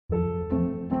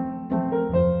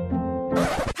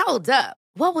Hold up.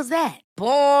 What was that?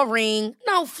 Boring.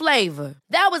 No flavor.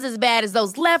 That was as bad as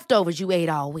those leftovers you ate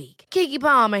all week. Keke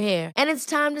Palmer here. And it's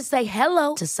time to say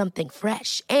hello to something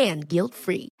fresh and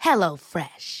guilt-free. Hello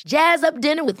Fresh. Jazz up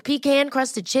dinner with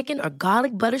pecan-crusted chicken or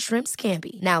garlic butter shrimp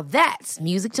scampi. Now that's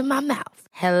music to my mouth.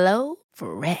 Hello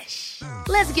Fresh.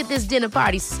 Let's get this dinner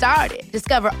party started.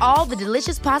 Discover all the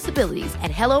delicious possibilities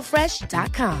at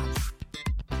hellofresh.com.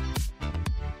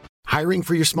 Hiring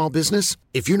for your small business?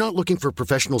 If you're not looking for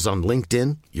professionals on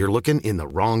LinkedIn, you're looking in the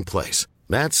wrong place.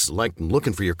 That's like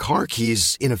looking for your car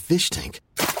keys in a fish tank.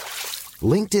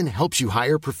 LinkedIn helps you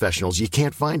hire professionals you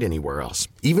can't find anywhere else,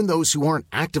 even those who aren't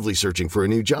actively searching for a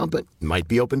new job but might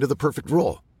be open to the perfect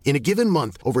role. In a given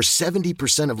month, over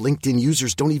 70% of LinkedIn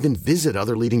users don't even visit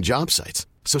other leading job sites.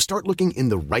 So start looking in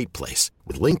the right place.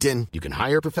 With LinkedIn, you can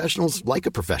hire professionals like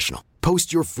a professional.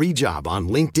 Post your free job on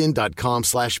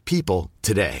linkedin.com/people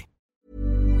today.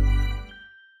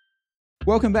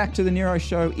 Welcome back to the NERO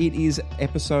Show. It is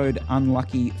episode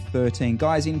unlucky 13.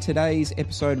 Guys, in today's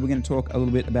episode, we're going to talk a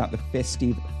little bit about the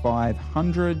Festive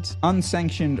 500.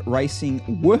 Unsanctioned racing.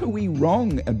 Were we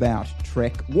wrong about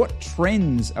Trek? What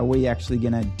trends are we actually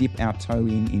going to dip our toe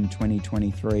in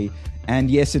 2023?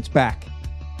 And yes, it's back.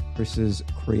 Chris's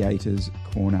Creators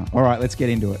Corner. All right, let's get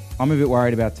into it. I'm a bit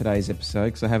worried about today's episode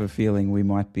because I have a feeling we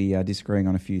might be disagreeing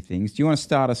on a few things. Do you want to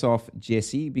start us off,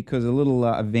 Jesse? Because a little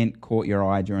event caught your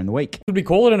eye during the week. Would we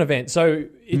call it an event? So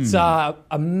it's a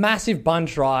massive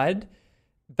bunch ride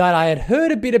that I had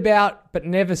heard a bit about but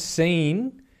never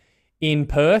seen in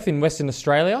Perth in Western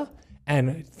Australia.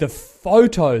 And the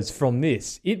photos from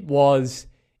this, it was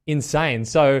insane.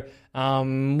 So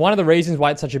one of the reasons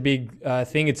why it's such a big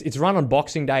thing, it's run on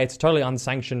Boxing Day. It's totally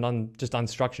unsanctioned, just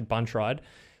unstructured bunch ride.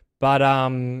 But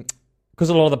because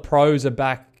a lot of the pros are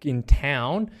back in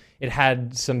town, it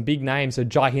had some big names. So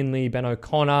Jai Hindley, Ben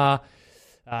O'Connor,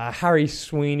 Harry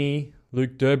Sweeney,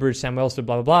 Luke Durbridge, Sam Welsford,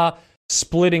 blah, blah, blah,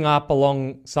 splitting up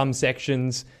along some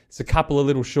sections. It's a couple of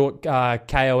little short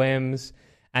KOMs.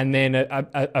 And then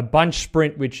a bunch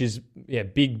sprint, which is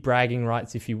big bragging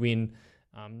rights if you win.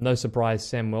 No surprise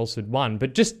Sam Welsford won.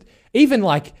 But just even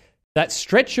like that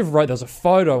stretch of road, there's a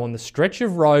photo on the stretch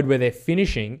of road where they're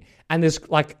finishing and there's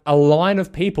like a line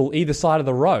of people either side of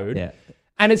the road. Yeah.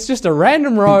 And it's just a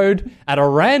random road at a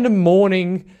random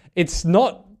morning. It's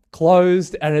not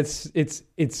closed and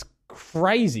it's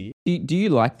crazy. Do you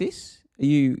like this? Are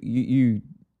you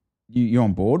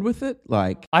on board with it?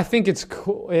 Like, I think it's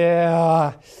cool.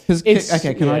 Yeah.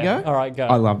 Okay, can I go? All right, go.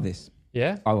 I love this.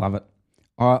 Yeah? I love it.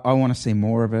 I want to see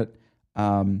more of it.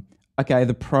 Okay,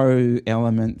 the pro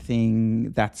element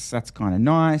thing, that's kind of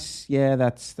nice. Yeah,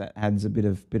 that adds a bit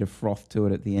of froth to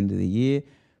it at the end of the year.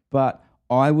 But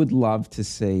I would love to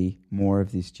see more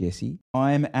of this, Jesse.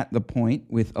 I'm at the point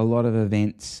with a lot of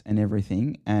events and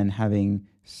everything, and having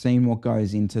seen what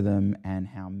goes into them and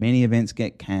how many events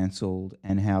get cancelled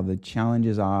and how the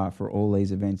challenges are for all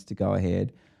these events to go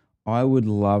ahead. I would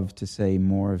love to see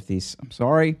more of this. I'm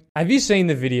sorry. Have you seen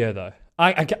the video though?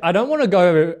 I don't want to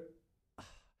go.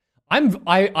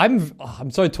 I'm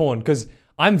so torn because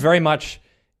I'm very much,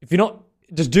 if you're not,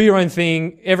 just do your own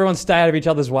thing. Everyone stay out of each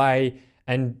other's way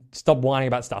and stop whining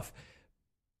about stuff.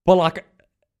 But like,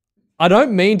 I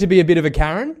don't mean to be a bit of a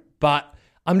Karen, but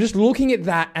I'm just looking at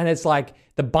that and it's like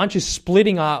the bunch is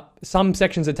splitting up. Some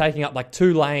sections are taking up like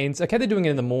 2 lanes. Okay, they're doing it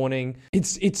in the morning.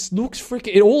 It looks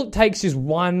freaking. All it takes is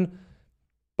one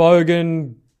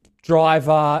bogan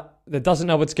driver that doesn't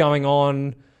know what's going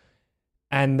on,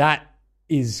 and that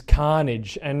is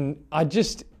carnage. And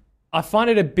I find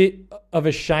it a bit of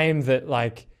a shame that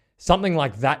like something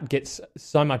like that gets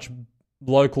so much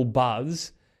local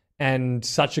buzz and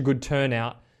such a good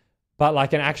turnout, but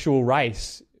like an actual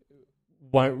race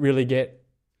won't really get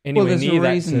anywhere near that turnout. Well,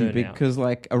 there's a reason, because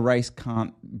like a race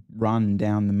can't run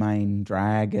down the main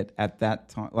drag at that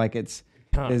time. Like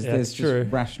there's just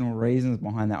rational reasons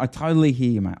behind that. I totally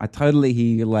hear you, mate. I totally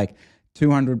hear you. Like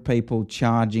 200 people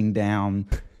charging down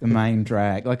the main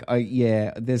drag. Like,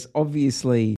 there's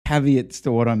obviously caveats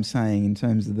to what I'm saying in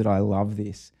terms of that I love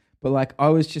this. But like, I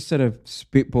was just sort of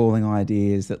spitballing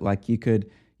ideas that like you could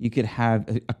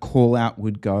have a call out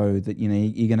would go that, you know,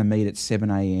 you're going to meet at 7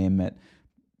 a.m. at,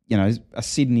 you know, a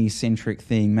Sydney centric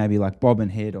thing, maybe like Bob and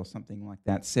Head or something like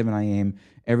that. 7 a.m.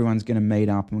 Everyone's going to meet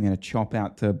up and we're going to chop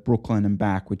out to Brooklyn and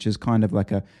back, which is kind of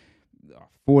like a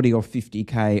 40 or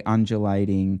 50k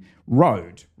undulating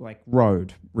road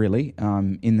really,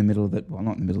 in the middle of the, well,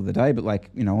 not in the middle of the day, but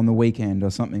like, you know, on the weekend or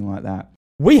something like that.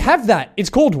 We have that. It's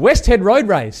called West Head Road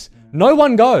Race. No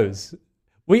one goes.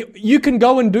 You can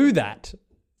go and do that.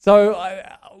 So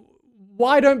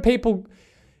why don't people?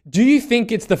 Do you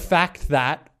think it's the fact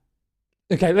that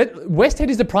Okay, West Head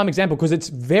is the prime example because it's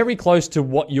very close to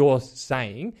what you're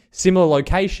saying. Similar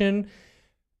location,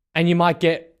 and you might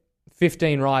get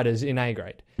 15 riders in A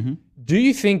grade. Mm-hmm. Do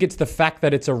you think it's the fact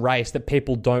that it's a race that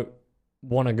people don't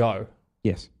want to go?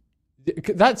 Yes.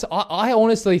 I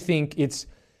honestly think it's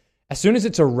as soon as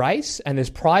it's a race and there's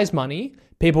prize money,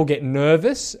 people get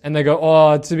nervous and they go,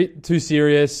 oh, it's a bit too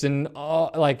serious and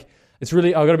it's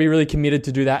really, I've got to be really committed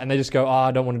to do that. And they just go, oh,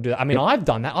 I don't want to do that. I mean, I've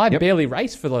done that. I barely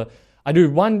race I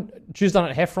do one Tuesday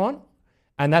night at Heffron,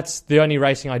 and that's the only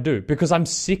racing I do because I'm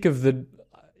sick of you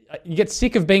get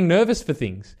sick of being nervous for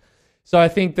things. So I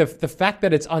think the fact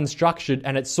that it's unstructured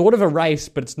and it's sort of a race,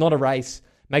 but it's not a race,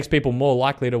 makes people more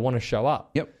likely to want to show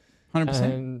up. Yep,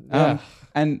 100%.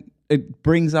 And it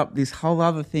brings up this whole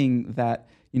other thing that,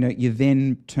 you're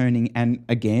then turning, and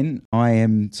again, I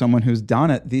am someone who's done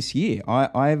it this year.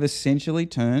 I have essentially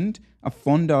turned a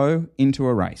fondo into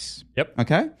a race. Yep.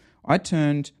 Okay? I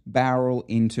turned barrel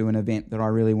into an event that I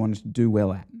really wanted to do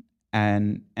well at.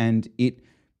 And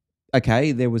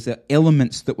there was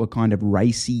elements that were kind of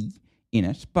racy in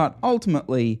it, but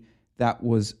ultimately that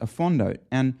was a fondo.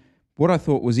 And what I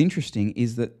thought was interesting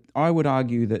is that I would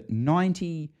argue that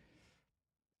 98%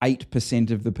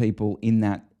 of the people in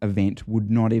that event would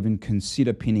not even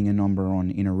consider pinning a number on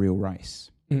in a real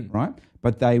race, right?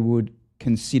 But they would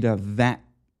consider that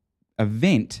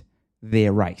event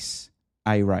their race.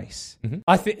 A race. Mm-hmm.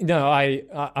 I think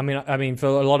I mean, for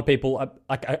a lot of people,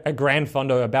 like a grand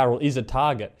fondo, a barrel is a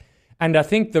target, and I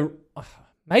think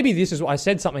maybe this is what I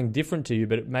said something different to you,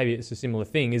 but maybe it's a similar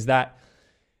thing. Is that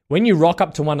when you rock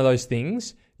up to one of those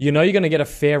things, you're going to get a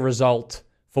fair result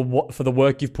for the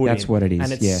work you've put in. That's what it is,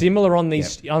 and it's similar on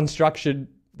these unstructured,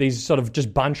 these sort of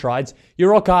just bunch rides. You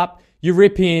rock up, you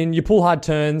rip in, you pull hard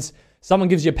turns. Someone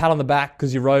gives you a pat on the back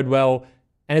because you rode well,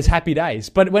 and it's happy days.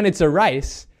 But when it's a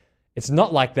race, it's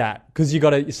not like that because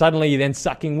suddenly you're then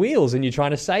sucking wheels and you're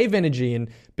trying to save energy and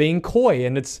being coy,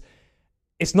 and it's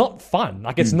not fun.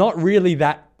 Like it's not really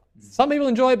that. Some people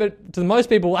enjoy it, but to most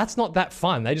people, that's not that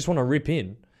fun. They just want to rip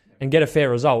in and get a fair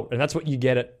result, and that's what you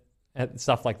get at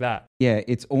stuff like that. Yeah,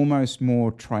 it's almost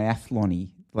more triathlon-y,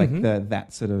 like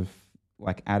that sort of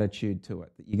like attitude to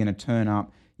it. That you're going to turn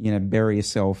up, you're going to bury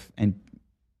yourself, and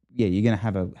you're going to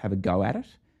have a go at it.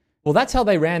 Well, that's how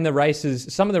they ran the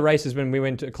races. Some of the races when we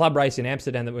went to a club race in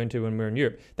Amsterdam that we went to when we were in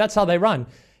Europe, that's how they run.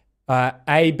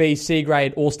 A, B, C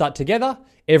grade all start together.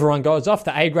 Everyone goes off.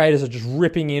 The A graders are just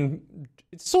ripping in.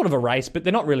 It's sort of a race, but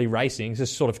they're not really racing. It's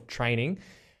just sort of training.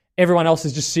 Everyone else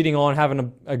is just sitting on,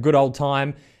 having a good old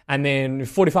time. And then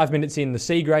 45 minutes in, the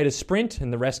C graders sprint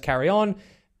and the rest carry on.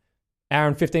 Hour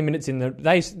and 15 minutes in,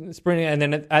 they sprint, and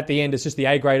then at the end, it's just the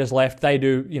A graders left. They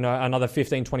do, another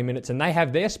 15, 20 minutes, and they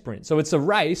have their sprint. So it's a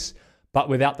race, but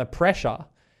without the pressure.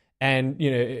 And,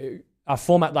 a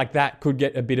format like that could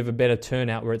get a bit of a better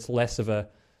turnout where it's less of a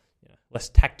less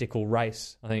tactical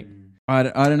race, I think. I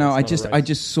don't know. I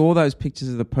just saw those pictures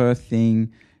of the Perth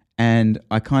thing, and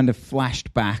I kind of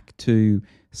flashed back to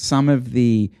some of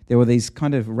there were these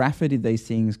kind of, Rafa did these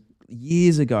things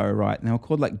years ago, right? And they were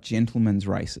called like gentlemen's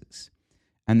races.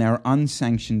 And they were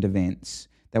unsanctioned events.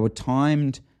 They were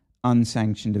timed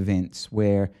unsanctioned events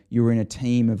where you were in a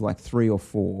team of like 3 or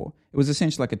 4. It was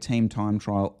essentially like a team time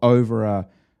trial over a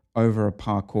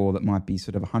parkour that might be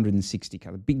sort of 160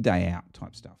 a big day out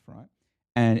type stuff, right?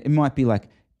 And it might be like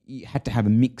you had to have a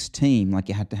mixed team, like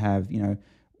you had to have,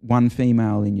 one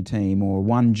female in your team or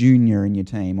one junior in your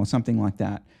team or something like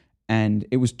that. And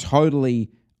it was totally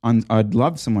I'd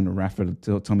love someone to Rafa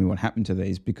to tell me what happened to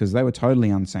these because they were totally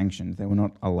unsanctioned. They were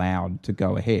not allowed to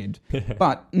go ahead.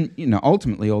 But,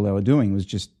 ultimately all they were doing was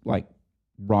just like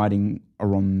riding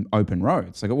around open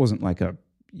roads. Like it wasn't like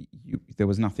there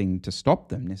was nothing to stop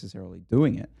them necessarily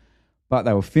doing it. But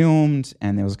they were filmed,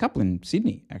 and there was a couple in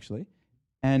Sydney actually,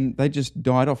 and they just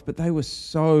died off. But they were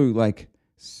so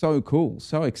cool,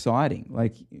 so exciting.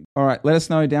 Like, all right, let us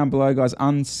know down below, guys.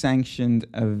 Unsanctioned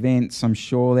events. I'm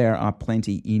sure there are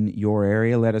plenty in your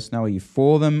area. Let us know. Are you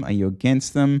for them? Are you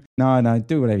against them? No,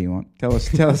 do whatever you want. Tell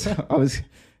us. All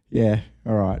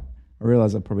right. I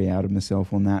realise I probably outed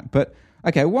myself on that. But,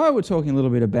 okay, while we're talking a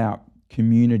little bit about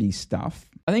community stuff,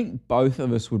 I think both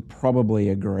of us would probably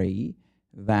agree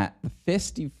that the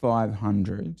Festive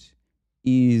 500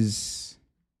 is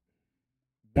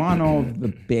one of the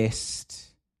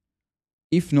best,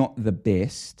 if not the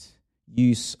best,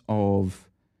 use of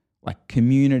like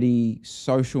community,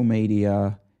 social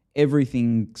media,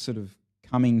 everything sort of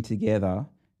coming together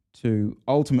to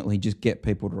ultimately just get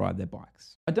people to ride their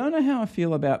bikes. I don't know how I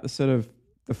feel about the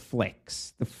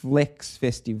Flex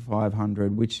Festive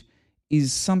 500, which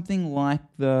is something like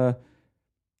the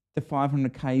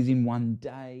 500Ks in one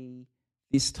day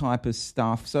this type of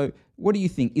stuff. So what do you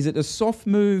think? Is it a soft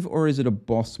move or is it a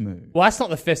boss move? Well, that's not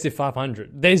the Festive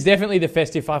 500. There's definitely the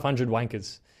Festive 500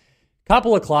 wankers.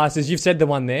 Couple of classes, you've said the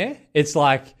one there. It's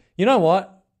like, you know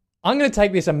what? I'm going to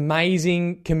take this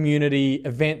amazing community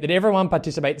event that everyone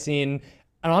participates in,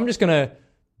 and I'm just going to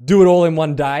do it all in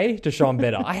one day to show I'm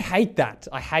better. I hate that.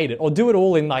 I hate it. Or do it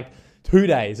all in like 2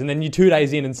 days, and then you're 2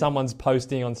 days in and someone's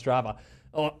posting on Strava.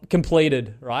 Or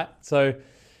completed, right? So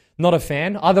not a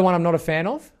fan. Other one I'm not a fan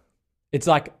of, it's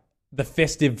like the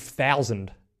Festive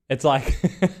 1000. It's like,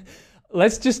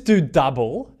 let's just do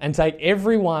double and take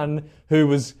everyone who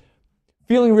was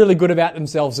feeling really good about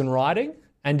themselves in riding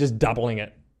and just doubling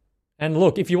it. And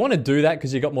look, if you want to do that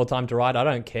because you've got more time to ride, I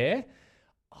don't care.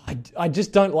 I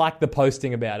just don't like the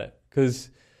posting about it, because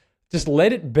just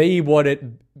let it be what it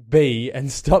be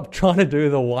and stop trying to do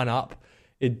the one up.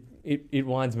 It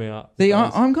winds me up. See,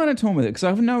 I'm kind of torn with it because I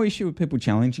have no issue with people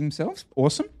challenging themselves.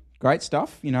 Awesome. Great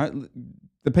stuff. You know,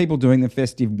 the people doing the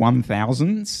Festive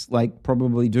 1000s like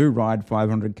probably do ride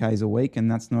 500 Ks a week,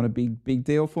 and that's not a big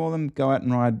deal for them. Go out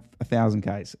and ride 1,000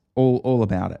 Ks. All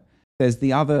about it. There's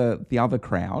the other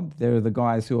crowd. There are the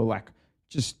guys who are like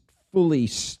just fully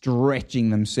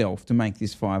stretching themselves to make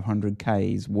this 500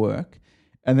 Ks work.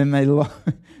 And then they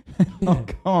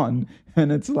lock on,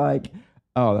 and it's like,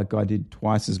 oh, that guy did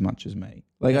twice as much as me.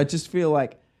 Like, I just feel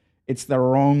like it's the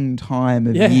wrong time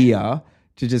of year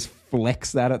to just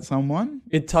flex that at someone.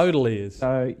 It totally is.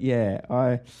 So,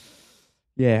 I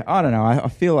don't know. I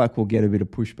feel like we'll get a bit of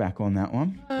pushback on that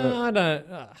one. I don't.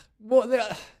 Well,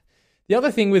 the other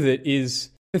thing with it is,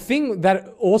 the thing that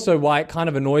also why it kind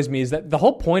of annoys me is that the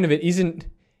whole point of it isn't,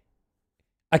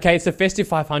 okay, it's a Festive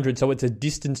 500, so it's a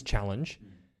distance challenge,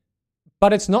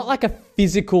 but it's not like a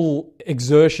physical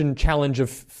exertion challenge of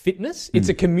fitness. It's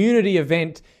a community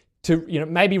event to, you know,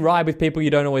 maybe ride with people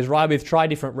you don't always ride with, try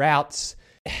different routes.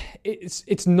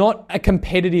 It's not a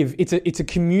competitive, it's a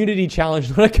community challenge,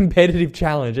 not a competitive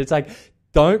challenge. It's like,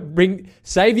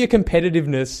 save your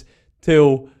competitiveness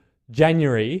till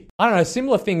January. I don't know,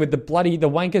 similar thing with the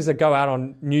wankers that go out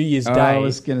on New Year's Day. I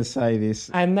was going to say this.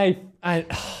 And they're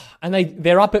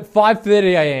up at 5:30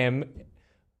 a.m.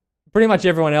 Pretty much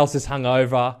everyone else is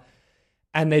hungover,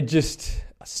 and they're just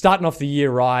starting off the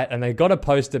year right, and they got to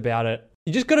post about it.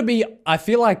 You just got to be, I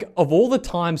feel like, of all the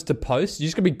times to post, you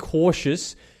just got to be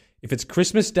cautious if it's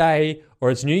Christmas Day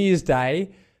or it's New Year's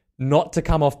Day, not to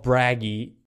come off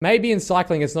braggy. Maybe in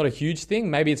cycling it's not a huge thing.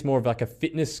 Maybe it's more of like a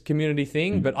fitness community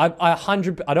thing. But I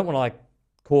don't want to like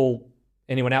call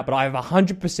anyone out, but I've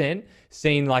 100%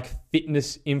 seen like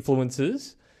fitness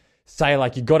influencers say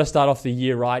like, you got to start off the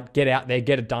year right, get out there,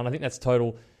 get it done. I think that's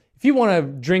total. If you want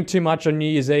to drink too much on New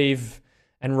Year's Eve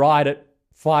and ride at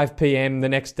 5 p.m. the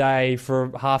next day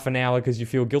for half an hour because you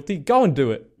feel guilty, go and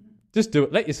do it. Just do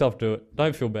it. Let yourself do it.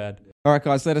 Don't feel bad. All right,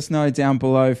 guys, let us know down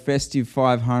below. Festive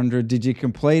 500. Did you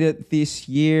complete it this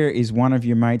year? Is one of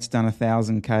your mates done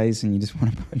 1,000 Ks and you just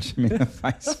want to punch them in the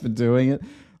face for doing it?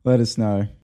 Let us know.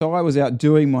 So I was out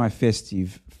doing my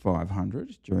Festive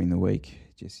 500 during the week,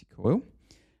 Jesse Coyle,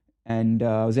 and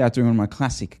I was out doing one of my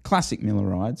classic Miller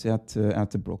rides out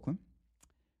to Brooklyn.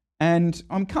 And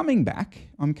I'm coming back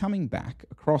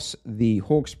across the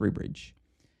Hawkesbury Bridge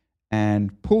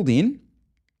and pulled in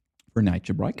for a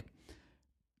nature break.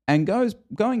 And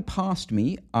going past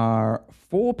me are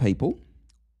 4 people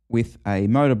with a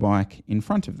motorbike in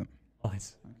front of them.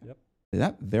 Nice. Yep.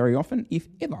 That very often, if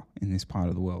ever, in this part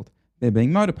of the world, they're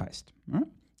being motor paced. All right,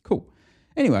 cool.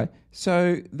 Anyway,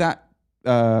 so that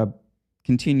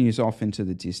continues off into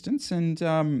the distance, and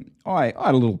I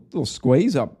had a little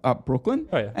squeeze up Brooklyn,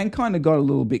 and kind of got a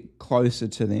little bit closer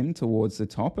to them towards the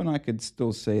top, and I could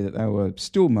still see that they were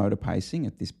still motor pacing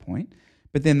at this point.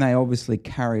 But then they obviously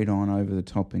carried on over the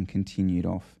top and continued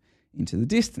off into the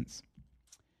distance.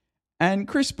 And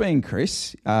Chris being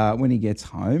Chris, when he gets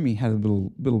home, he had a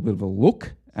little bit of a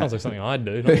look. Sounds like something I'd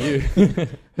do, not you.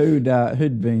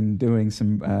 who'd been doing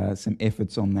some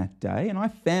efforts on that day. And I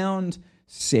found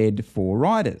said 4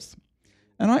 riders.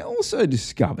 And I also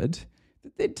discovered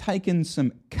that they'd taken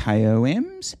some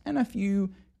KOMs and a few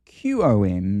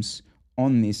QOMs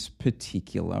on this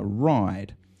particular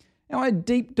ride. Now, I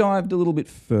deep dived a little bit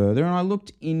further and I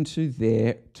looked into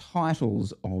their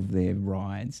titles of their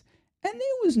rides, and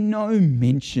there was no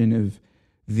mention of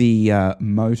the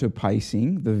motor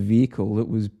pacing, the vehicle that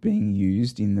was being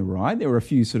used in the ride. There were a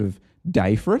few sort of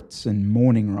day frits and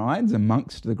morning rides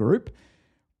amongst the group,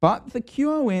 but the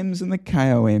QOMs and the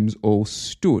KOMs all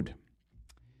stood.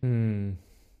 I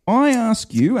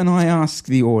ask you, and I ask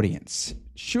the audience,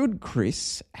 should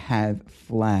Chris have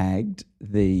flagged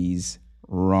these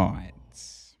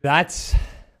rides? That's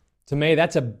To me,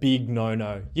 that's a big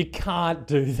no-no. You can't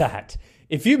do that.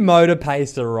 If you motor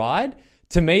pace a ride,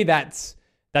 to me, that's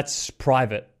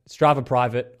private. Strava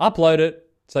private. Upload it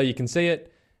so you can see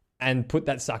it and put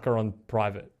that sucker on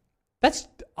private. That's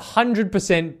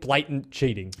 100% blatant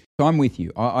cheating. So I'm with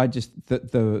you. I just,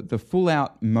 the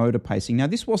full-out motor pacing. Now,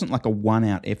 this wasn't like a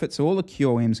one-out effort. So all the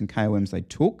QOMs and KOMs they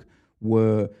took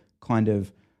were kind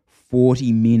of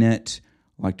 40-minute,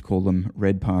 I like to call them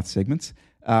red path segments,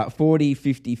 40,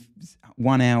 50,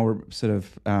 1 hour sort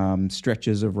of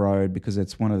stretches of road, because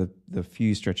it's one of the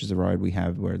few stretches of road we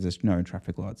have where there's no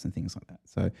traffic lights and things like that.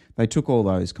 So they took all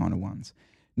those kind of ones.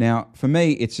 Now, for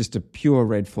me, it's just a pure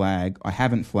red flag. I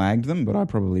haven't flagged them, but I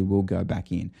probably will go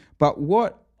back in. But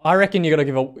what... I reckon you got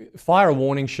to fire a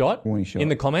warning shot in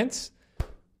the comments.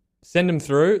 Send them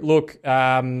through. Look,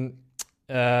 warning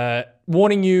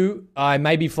you, I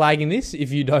may be flagging this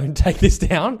if you don't take this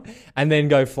down, and then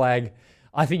go flag.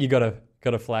 I think you got to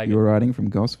flag it. You're riding from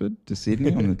Gosford to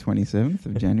Sydney on the 27th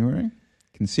of January.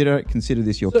 Consider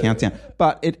this your countdown.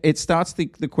 But it starts the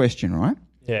question, right?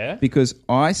 Yeah. Because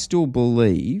I still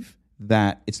believe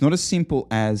that it's not as simple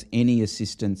as any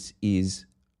assistance is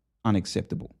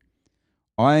unacceptable.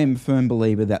 I am a firm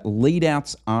believer that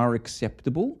lead-outs are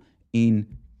acceptable in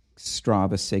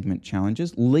Strava segment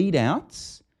challenges.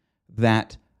 Lead-outs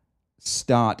that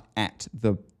start at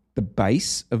the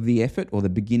base of the effort or the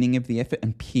beginning of the effort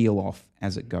and peel off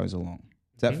as it goes along.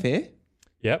 Is that fair?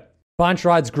 Yep. Bunch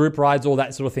rides, group rides, all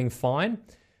that sort of thing, fine.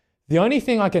 The only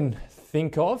thing I can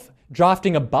think of,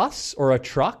 drafting a bus or a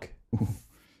truck,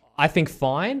 I think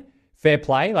fine, fair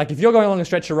play. Like if you're going along a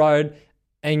stretch of road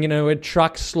and, a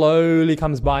truck slowly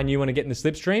comes by and you want to get in the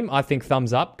slipstream, I think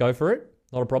thumbs up, go for it,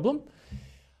 not a problem.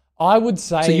 I would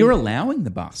say... So you're allowing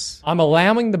the bus? I'm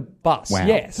allowing the bus, wow,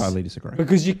 yes. Totally disagree.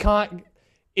 Because you can't...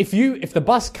 If the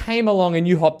bus came along and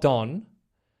you hopped on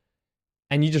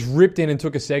and you just ripped in and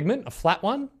took a segment, a flat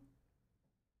one,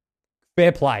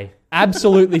 fair play.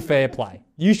 Absolutely fair play.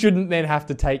 You shouldn't then have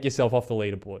to take yourself off the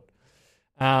leaderboard.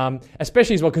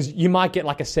 Especially as well because you might get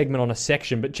like a segment on a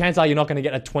section, but chances are you're not going to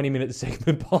get a 20-minute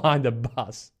segment behind a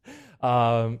bus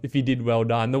if you did well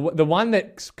done. The one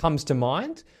that comes to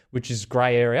mind, which is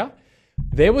grey area,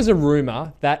 there was a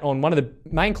rumour that on one of the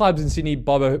main clubs in Sydney,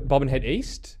 Bob and Head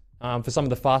East, for some of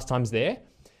the fast times there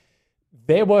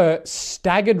were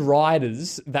staggered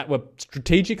riders that were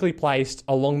strategically placed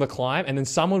along the climb, and then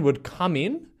someone would come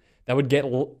in, they would get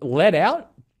led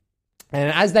out,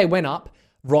 and as they went up,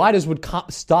 riders would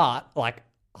start like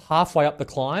halfway up the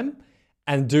climb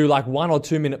and do like 1 or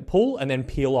 2 minute pull and then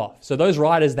peel off. So those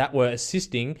riders that were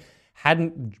assisting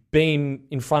hadn't been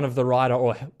in front of the rider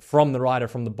or from the rider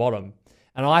from the bottom.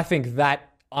 And I think that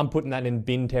I'm putting that in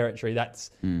bin territory. That's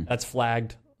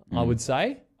flagged, I would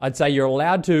say. I'd say you're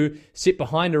allowed to sit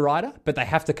behind a rider, but they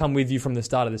have to come with you from the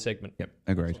start of the segment. Yep,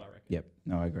 agreed. Yep,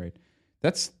 no, I agreed.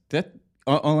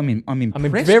 I'm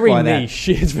impressed very by niche.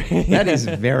 That. That is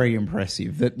very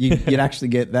impressive that you'd actually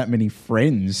get that many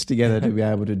friends together to be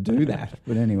able to do that.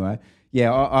 But anyway,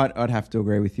 yeah, I'd have to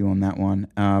agree with you on that one.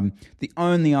 The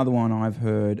only other one I've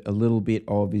heard a little bit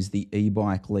of is the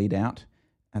e-bike lead out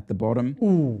at the bottom,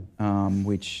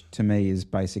 which to me is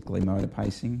basically motor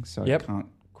pacing. So I can't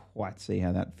quite see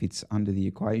how that fits under the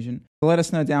equation. So let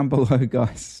us know down below,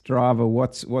 guys. Strava,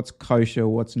 what's kosher,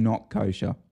 what's not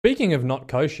kosher? Speaking of not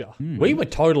kosher, we were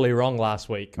totally wrong last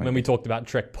week when we talked about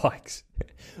Trek bikes.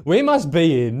 We must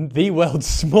be in the world's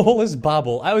smallest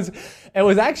bubble. It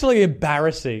was actually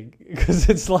embarrassing because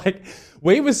it's like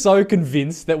we were so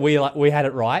convinced that we had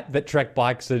it right, that Trek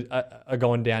bikes are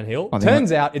going downhill.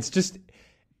 Turns out it's just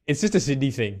a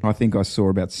Sydney thing. I think I saw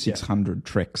about 600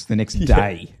 Treks the next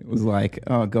day. It was like,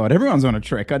 oh God, everyone's on a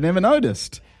Trek. I never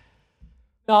noticed.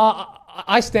 No,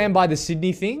 I stand by the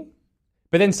Sydney thing.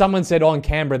 But then someone said, in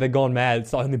Canberra, they're gone mad.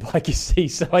 It's the only bike you see.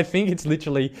 So I think it's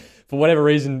literally, for whatever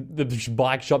reason, the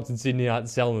bike shops in Sydney aren't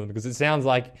selling them. Because it sounds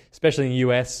like, especially in the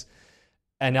US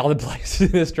and other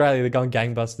places in Australia, they're going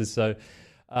gangbusters. So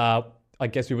I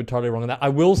guess we were totally wrong on that. I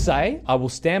will say, I will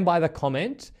stand by the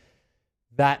comment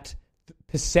that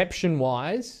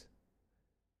perception-wise,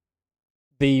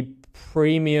 the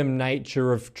premium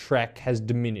nature of Trek has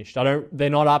diminished. They're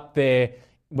not up there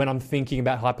when I'm thinking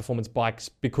about high-performance bikes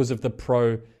because of the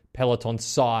pro peloton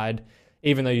side,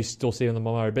 even though you still see them on the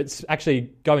motor. But it's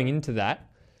actually going into that,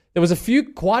 there was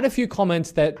quite a few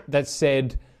comments that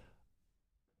said,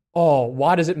 oh,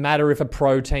 why does it matter if a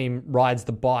pro team rides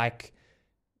the bike?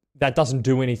 That doesn't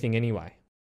do anything anyway.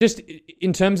 Just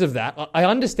in terms of that, I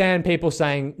understand people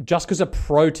saying just because a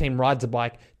pro team rides a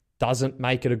bike doesn't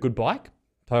make it a good bike.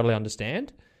 Totally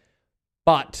understand.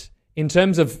 But in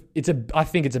terms of, I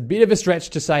think it's a bit of a stretch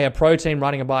to say a pro team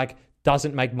riding a bike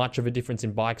doesn't make much of a difference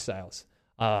in bike sales.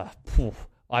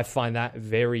 I find that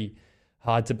very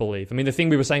hard to believe. I mean, the thing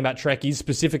we were saying about Trek is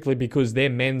specifically because their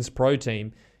men's pro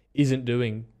team isn't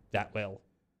doing that well.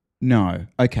 No.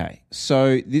 Okay.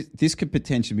 So this could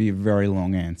potentially be a very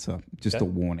long answer. Just a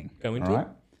warning. Go into it.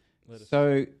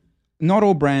 So not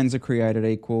all brands are created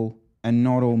equal and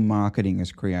not all marketing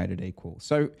is created equal.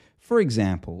 So, for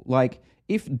example, like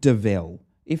if Deville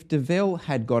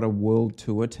had got a world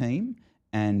tour team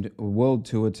and a world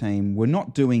tour team were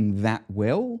not doing that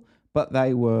well, but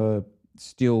they were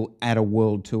still at a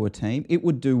world tour team, it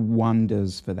would do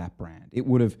wonders for that brand. It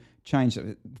would have changed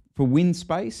it. For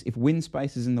WinSpace, if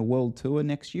WinSpace is in the world tour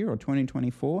next year or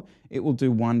 2024, it will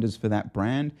do wonders for that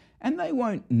brand, and they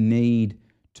won't need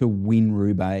to win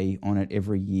Roubaix on it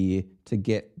every year to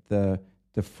get the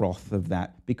froth of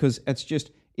that, because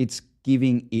it's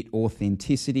giving it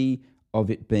authenticity of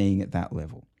it being at that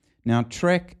level. Now,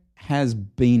 Trek has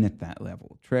been at that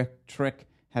level. Trek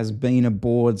has been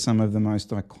aboard some of the most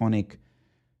iconic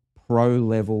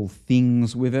pro-level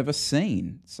things we've ever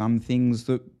seen. Some things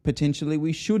that potentially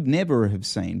we should never have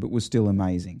seen, but were still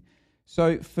amazing.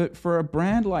 So for a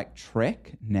brand like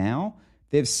Trek now,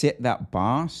 they've set that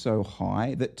bar so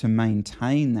high that to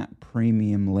maintain that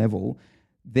premium level,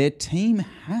 their team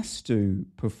has to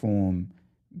perform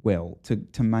well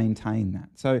to maintain that.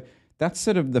 So that's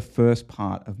sort of the first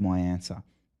part of my answer.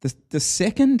 The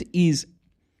second is,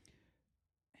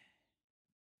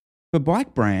 for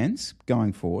bike brands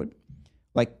going forward,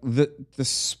 like the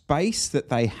space that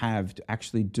they have to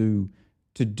actually do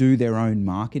their own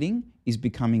marketing is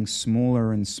becoming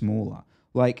smaller and smaller.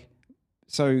 Like,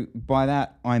 so by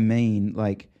that I mean,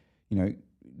 like, you know,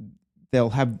 they'll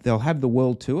have the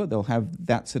world tour, they'll have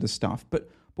that sort of stuff, but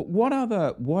what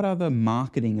other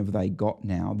marketing have they got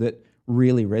now that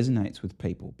really resonates with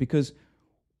people? Because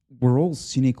we're all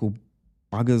cynical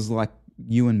buggers like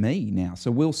you and me now.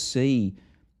 So we'll see,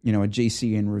 you know, a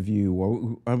GCN review,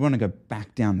 or I want to go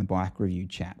back down the bike review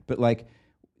chat, but like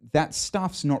that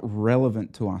stuff's not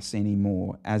relevant to us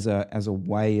anymore as a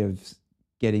way of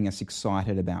getting us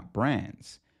excited about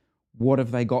brands. What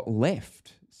have they got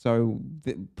left? So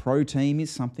the pro team is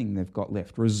something they've got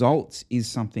left. Results is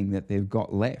something that they've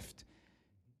got left.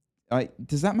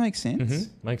 Does that make sense?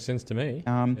 Mm-hmm. Makes sense to me.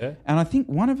 And I think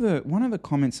one of the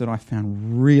comments that I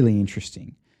found really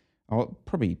interesting, I'll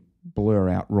probably blur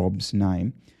out Rob's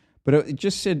name, but it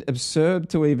just said, absurd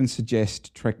to even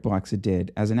suggest Trek bikes are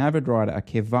dead. As an avid rider, I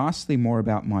care vastly more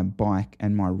about my bike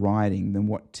and my riding than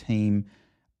what team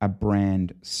a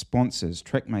brand sponsors.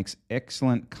 Trek makes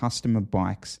excellent customer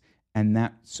bikes, and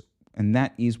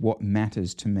that is what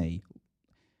matters to me.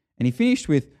 And he finished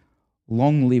with,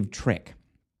 long live Trek.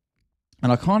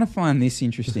 And I kind of find this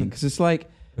interesting because it's like,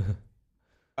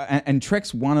 and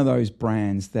Trek's one of those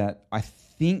brands that I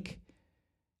think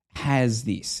has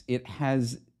this. It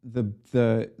has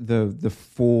the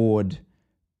Ford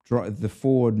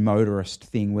motorist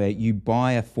thing where you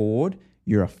buy a Ford,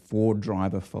 you're a Ford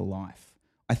driver for life.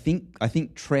 I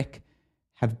think Trek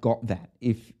have got that.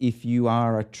 If you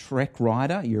are a Trek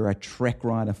rider, you're a Trek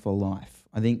rider for life.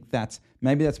 I think that's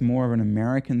more of an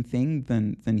American thing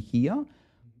than here,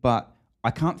 but I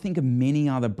can't think of many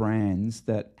other brands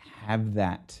that have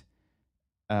that.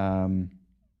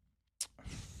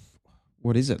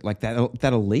 What is it, like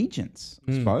that allegiance?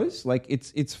 I suppose like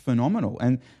it's phenomenal,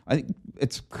 and I think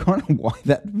it's kind of why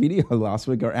that video last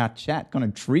week or our chat kind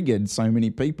of triggered so many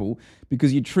people,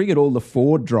 because you triggered all the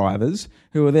Ford drivers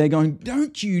who are there going,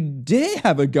 "Don't you dare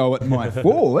have a go at my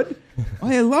Ford!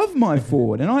 I love my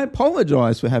Ford, and I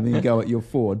apologise for having a go at your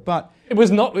Ford." But it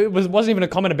wasn't even a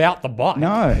comment about the bike.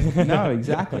 No,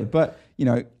 exactly. But you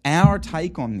know, our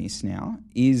take on this now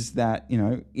is that, you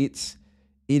know, it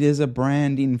is a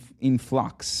brand in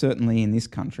flux, certainly in this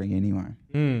country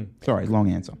anyway. Sorry,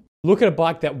 long answer. Look at a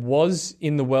bike that was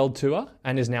in the World Tour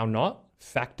and is now not.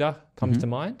 Factor comes to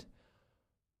mind.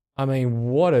 I mean,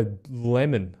 what a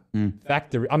lemon.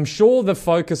 Factor. I'm sure the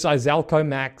Focus Izalco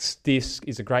Max disc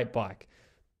is a great bike,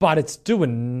 but it's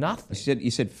doing nothing. You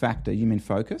said Factor. You mean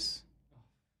Focus?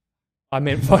 I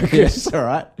meant Focus. Yes, all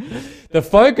right. The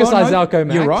Focus Izalco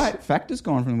Max. You're right. Factor's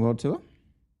gone from the World Tour.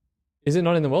 Is it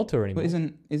not in the World Tour anymore? But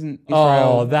isn't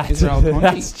Israel? Oh, Israel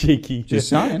that's cheeky. Just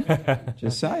saying.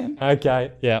 Just saying.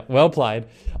 Okay, yeah, well played.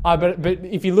 But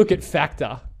if you look at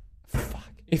Factor,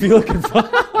 if you look at,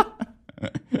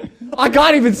 I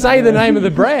can't even say the name of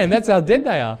the brand. That's how dead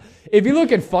they are. If you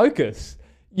look at Focus,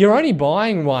 you're only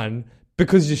buying one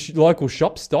because your local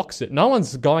shop stocks it. No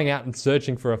one's going out and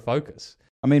searching for a Focus.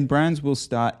 I mean, brands will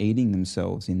start eating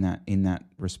themselves in that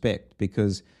respect,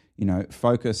 because, you know,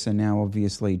 Focus are now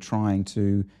obviously trying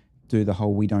to do the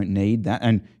whole we don't need that.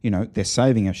 And, they're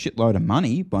saving a shitload of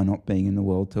money by not being in the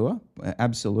world tour.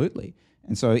 Absolutely.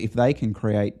 And so if they can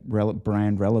create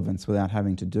brand relevance without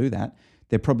having to do that,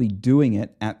 they're probably doing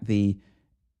it at the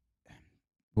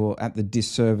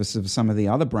disservice of some of the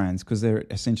other brands because they're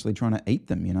essentially trying to eat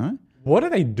them, What are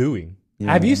they doing?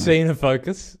 Yeah, Have you seen a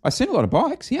Focus? I've seen a lot of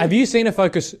bikes, yeah. Have you seen a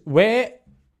Focus where,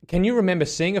 can you remember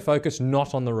seeing a Focus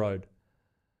not on the road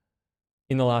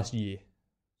in the last year?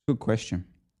 Good question.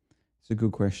 It's a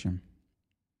good question.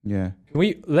 Yeah.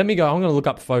 Let me go. I'm going to look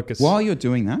up Focus. While you're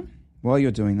doing that,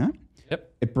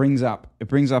 yep, it brings up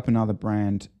another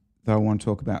brand that I want to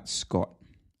talk about, Scott.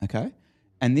 Okay,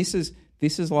 and this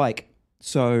is like,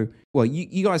 so. Well,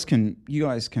 you guys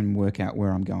can work out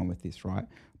where I'm going with this, right?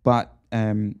 But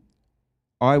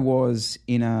I was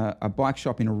in a bike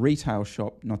shop, in a retail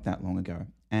shop, not that long ago,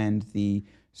 and the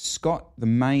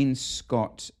main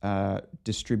Scott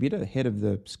distributor, the head of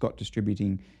the Scott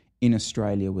distributing in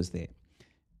Australia, was there,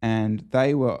 and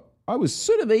I was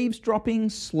sort of eavesdropping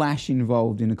 /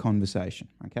 involved in a conversation,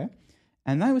 okay,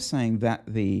 and they were saying that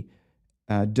the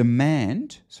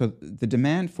demand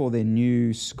for their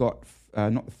new Scott,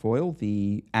 not the foil,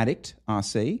 the Addict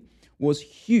RC, was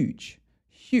huge.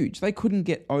 They couldn't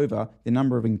get over the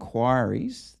number of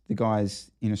inquiries the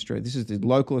guys in Australia, this is the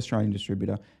local Australian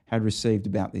distributor, had received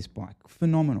about this bike.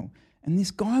 Phenomenal. And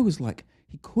this guy was like,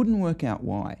 he couldn't work out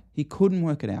why. He couldn't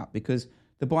work it out because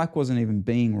the bike wasn't even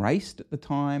being raced at the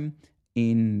time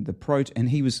in the Pro, and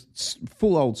he was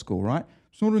full old school, right?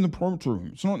 It's not in the Pro Tour.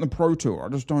 It's not in the Pro Tour. I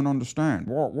just don't understand.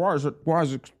 Why is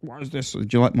this? Do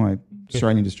you like my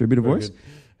Australian distributor voice? Good.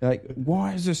 Like,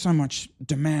 why is there so much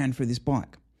demand for this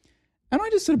bike? And I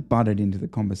just sort of butted into the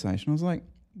conversation. I was like,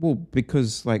 well,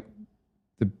 because like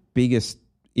the biggest,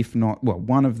 if not, well,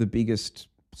 one of the biggest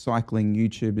cycling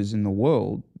YouTubers in the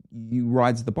world,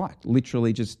 rides the bike,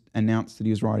 literally just announced that he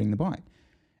was riding the bike.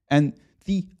 And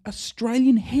the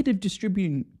Australian head of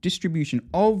distribution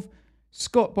of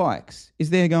Scott Bikes is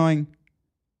there going,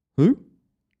 who?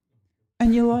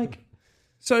 And you're like,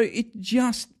 so it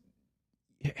just,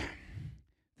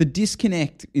 the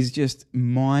disconnect is just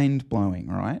mind-blowing,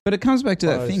 right? But it comes back to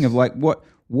that thing of like,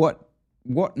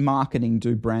 what marketing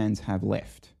do brands have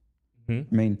left?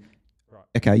 Mm-hmm. I mean,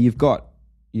 okay, you've got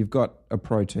a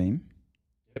pro team.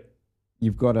 Yep.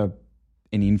 You've got an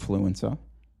influencer.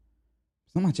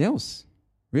 There's not much else,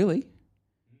 really.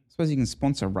 I suppose you can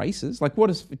sponsor races. Like,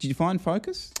 did you find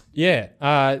Focus? Yeah,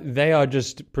 they are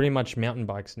just pretty much mountain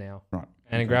bikes now. Right.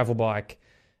 And a gravel bike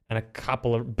and a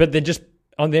couple of, but they're just,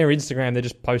 on their Instagram, they're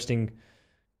just posting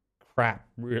crap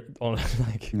on,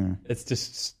 like, it's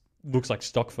just looks like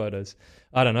stock photos.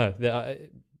 I don't know.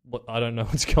 I don't know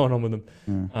what's going on with them.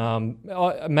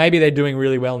 Yeah. Maybe they're doing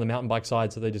really well on the mountain bike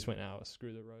side, so they just went,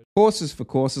 screw the road. Horses for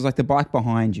courses, like the bike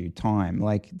behind you, Time,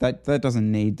 like that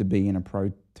doesn't need to be in a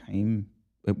pro team.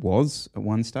 It was at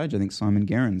one stage. I think Simon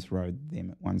Gerrans rode them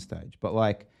at one stage. But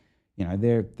like,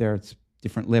 they're at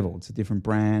different level. It's a different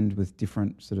brand with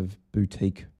different sort of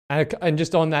boutique. And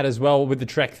just on that as well, with the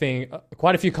Trek thing,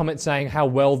 quite a few comments saying how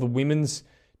well the women's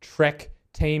Trek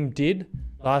team did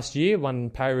last year, won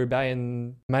Paris-Roubaix,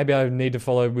 and maybe I need to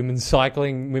follow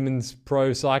women's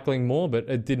pro cycling more, but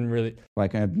it didn't really.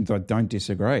 Like, I don't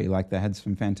disagree. Like, they had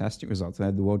some fantastic results. They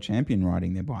had the world champion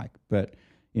riding their bike, but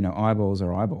eyeballs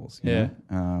are eyeballs. You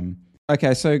know?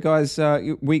 Okay, so guys,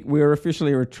 we're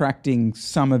officially retracting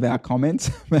some of our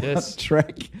comments about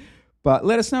Trek. But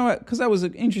let us know, because that was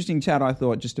an interesting chat, I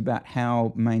thought, just about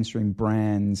how mainstream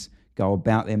brands go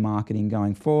about their marketing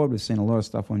going forward. We've seen a lot of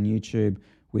stuff on YouTube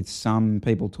with some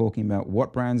people talking about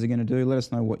what brands are going to do. Let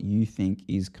us know what you think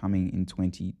is coming in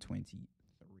 2023.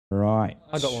 Right.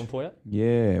 I got one for you.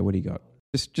 Yeah, what do you got?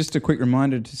 Just a quick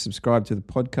reminder to subscribe to the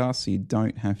podcast so you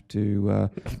don't have to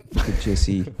look at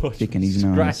Jesse picking his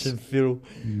nose. Scratch and fiddle.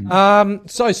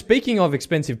 So speaking of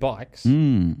expensive bikes,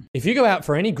 if you go out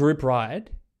for any group ride,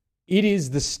 it is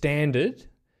the standard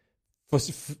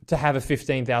to have a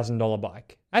 $15,000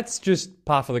 bike. That's just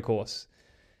par for the course.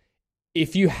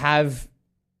 If you have,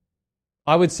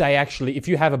 I would say actually, if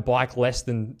you have a bike less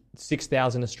than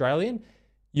 6,000 Australian,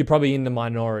 you're probably in the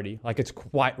minority. Like, it's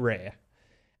quite rare.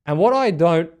 And what I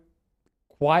don't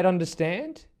quite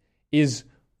understand is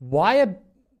why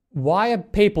are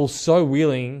people so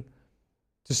willing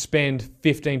to spend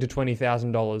 $15,000 to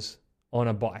 $20,000 on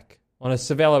a bike, on a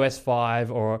Cervelo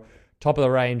S5 or top of the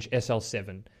range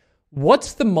SL7?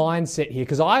 What's the mindset here?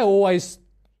 Because I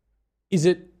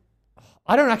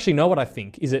don't actually know what I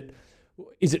think. Is it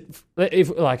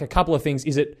if like a couple of things?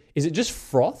 Is it just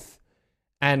froth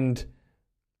and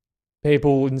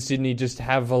people in Sydney just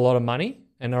have a lot of money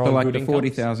and are on like good the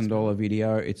incomes? $40,000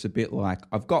 video, it's a bit like,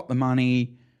 I've got the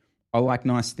money, I like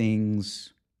nice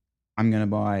things. I'm going to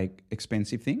buy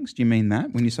expensive things. Do you mean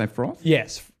that when you say froth?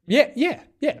 Yes. Yeah.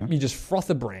 You just froth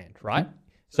a brand, right?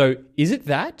 So is it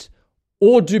that?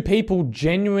 Or do people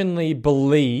genuinely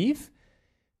believe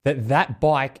that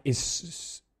bike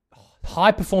is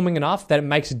high performing enough that it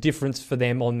makes a difference for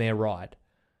them on their ride?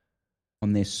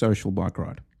 On their social bike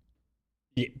ride?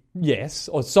 Yeah, yes.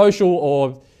 Or social,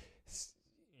 or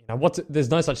there's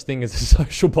no such thing as a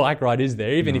social bike ride, is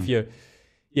there? Even if you're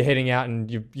heading out and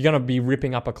you're going to be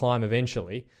ripping up a climb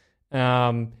eventually.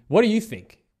 What do you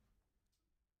think?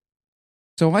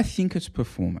 So I think it's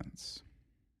performance.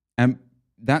 And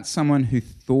that's someone who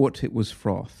thought it was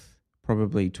froth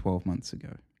probably 12 months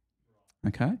ago.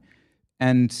 Okay?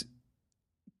 And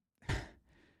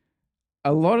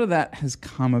a lot of that has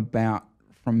come about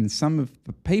from some of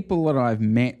the people that I've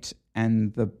met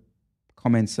and the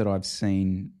comments that I've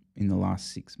seen in the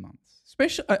last 6 months.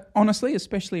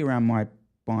 Especially around my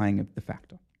buying of the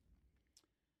Factor.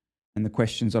 And the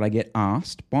questions that I get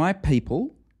asked by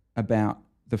people about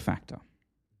the Factor.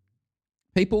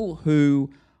 People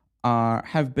who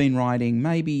have been riding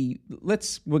maybe,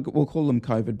 we'll call them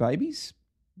COVID babies,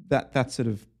 that sort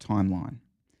of timeline.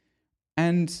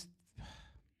 And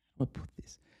I'll put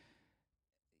this.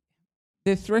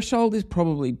 Their threshold is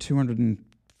probably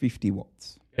 250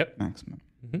 watts maximum.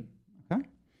 Mm-hmm. Okay?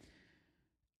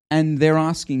 And they're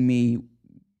asking me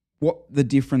what the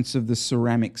difference of the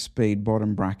ceramic speed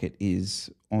bottom bracket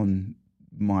is on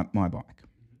my bike.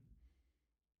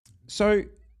 So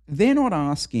they're not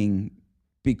asking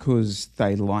because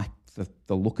they like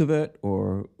the look of it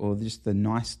or just the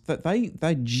nice, that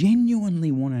they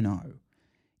genuinely want to know,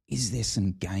 is there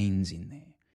some gains in there?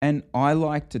 And I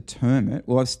like to term it,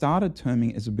 I've started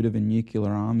terming it as a bit of a nuclear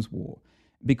arms war,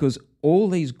 because all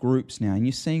these groups now, and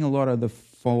you're seeing a lot of the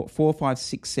 4, 5,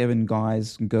 6, 7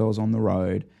 guys and girls on the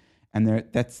road, and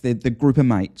that's the group of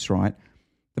mates, right?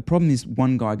 The problem is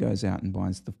one guy goes out and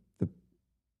buys the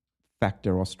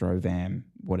Factor Ostro Vam,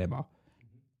 whatever,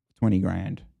 20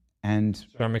 grand. And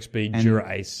ceramic speed,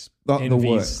 Dura-Ace, the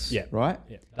works, right?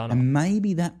 Yeah, and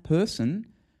maybe that person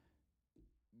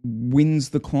wins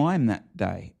the climb that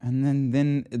day, and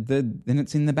then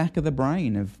it's in the back of the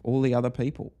brain of all the other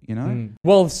people, you know. Mm.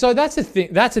 Well, so that's a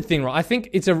thing, right? I think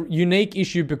it's a unique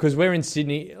issue because we're in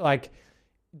Sydney. Like,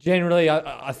 generally,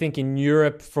 I think in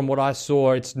Europe, from what I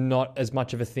saw, it's not as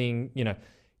much of a thing. You know,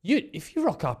 if you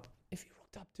rocked up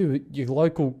to your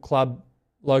local club,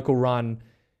 local run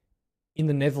in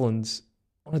the Netherlands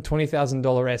on a $20,000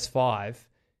 S5,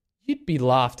 you'd be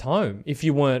laughed home if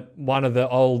you weren't one of the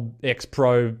old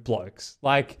ex-pro blokes.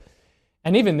 Like,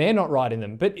 and even they're not riding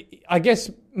them. But I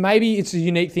guess maybe it's a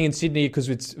unique thing in Sydney because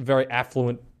it's a very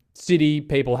affluent city.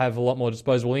 People have a lot more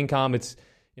disposable income. It's,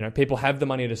 people have the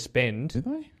money to spend. Do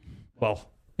they? Well,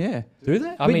 yeah. Do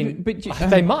they? But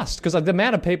they must, because the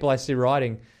amount of people I see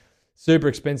riding super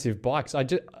expensive bikes.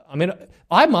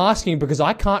 I'm asking because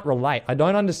I can't relate. I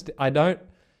don't understand.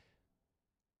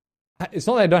 It's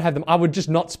not that I don't have them. I would just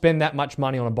not spend that much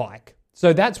money on a bike.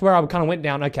 So that's where I kind of went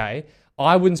down. Okay,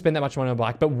 I wouldn't spend that much money on a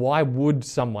bike, but why would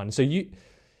someone? So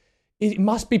it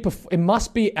must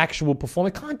be actual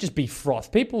performance. It can't just be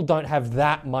froth. People don't have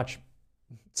that much.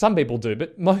 Some people do,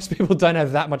 but most people don't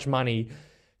have that much money.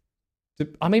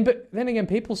 But then again,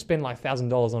 people spend like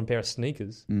 $1,000 on a pair of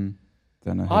sneakers.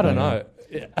 I don't know.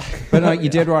 But you're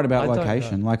dead right about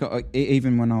location. Like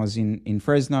even when I was in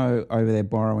Fresno over there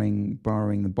borrowing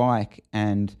the bike,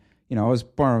 and I was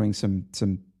borrowing some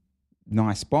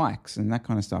nice bikes and that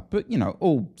kind of stuff. But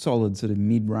all solid sort of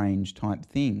mid-range type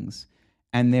things.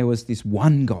 And there was this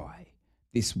one guy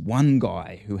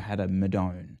who had a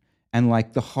Madone, and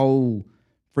like the whole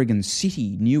friggin'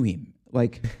 city knew him.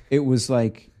 Like it was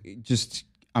like just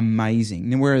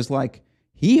amazing. And whereas like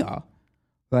here,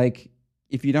 like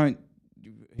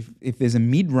if there's a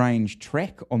mid-range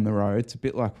Trek on the road, it's a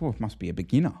bit like, it must be a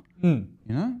beginner,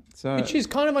 So, which is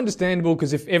kind of understandable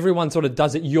because if everyone sort of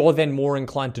does it, you're then more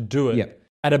inclined to do it. Yep.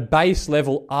 At a base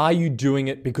level, are you doing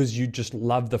it because you just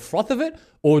love the froth of it,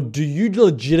 or do you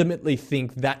legitimately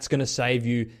think that's going to save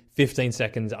you 15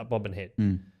 seconds up bob and head?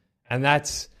 And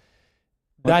that's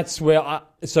where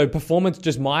so performance.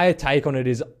 Just my take on it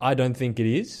is, I don't think it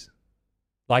is.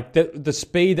 Like the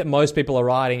speed that most people are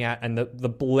riding at and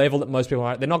the level that most people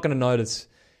are at, they're not going to notice.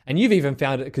 And you've even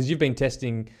found it because you've been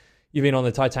on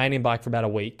the titanium bike for about a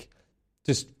week.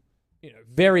 Just,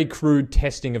 very crude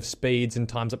testing of speeds and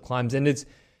times up climbs. And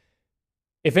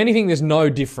if anything, there's no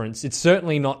difference. It's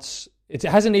certainly not, it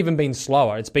hasn't even been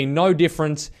slower. It's been no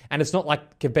difference. And it's not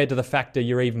like compared to the Factor,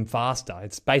 you're even faster.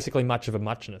 It's basically much of a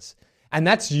muchness. And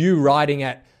that's you riding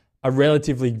at a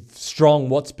relatively strong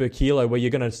watts per kilo where you're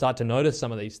going to start to notice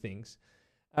some of these things.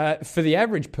 For the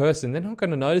average person, they're not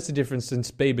going to notice the difference in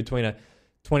speed between a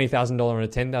 $20,000 and a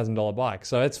 $10,000 bike.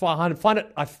 So it's why I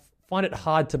find it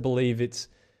hard to believe it's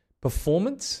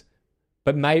performance,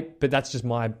 but that's just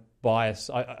my bias.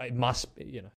 It must be,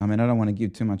 you know. I mean, I don't want to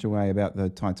give too much away about the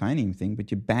titanium thing,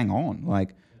 but you bang on.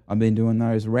 Like, I've been doing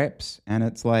those reps, and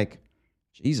it's like,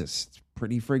 Jesus, it's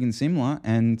pretty friggin' similar.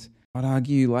 And I'd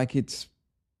argue like it's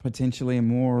potentially a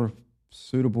more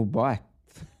suitable bike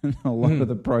than a lot of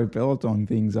the pro Peloton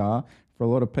things are for a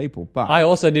lot of people. But I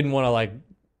also didn't want to like,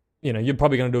 you know, you're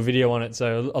probably going to do a video on it,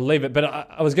 so I'll leave it. But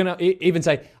I was going to even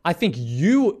say, I think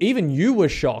you were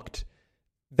shocked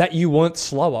that you weren't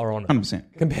slower on it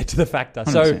 100%. Compared to the Factor.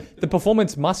 100%. So the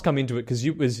performance must come into it because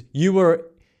you were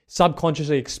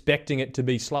subconsciously expecting it to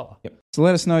be slower. Yep. So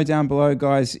let us know down below,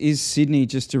 guys, is Sydney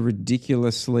just a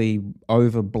ridiculously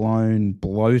overblown,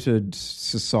 bloated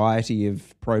society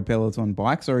of pro Peloton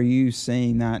bikes, or are you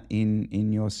seeing that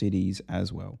in your cities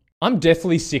as well? I'm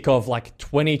definitely sick of like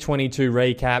 2022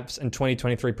 recaps and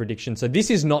 2023 predictions. So this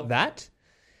is not that.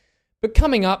 But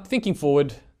coming up, thinking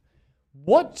forward,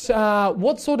 what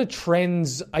sort of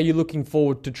trends are you looking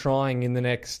forward to trying in the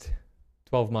next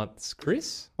 12 months,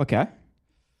 Chris? Okay.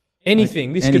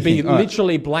 Anything. This could be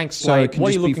literally blank slate. What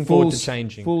are you looking forward to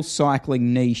changing? Full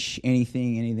cycling niche,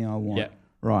 anything I want. Yeah.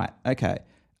 Right. Okay.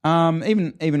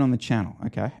 Even on the channel.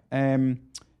 Okay.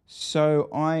 So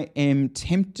I am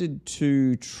tempted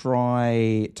to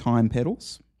try time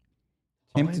pedals.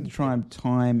 They were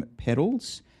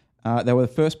the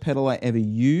first pedal I ever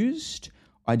used.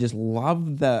 I just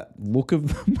love the look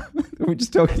of them. We're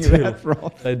just talking about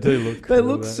Roth. They do look cool. They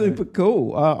look super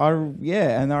cool.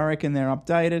 And I reckon they're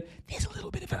updated. There's a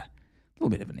little bit of an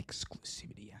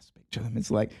exclusivity aspect to them.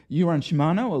 It's like, you run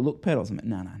Shimano or Look pedals? I'm like,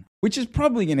 no. Which is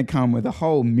probably going to come with a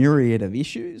whole myriad of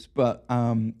issues. But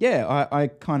I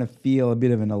kind of feel a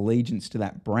bit of an allegiance to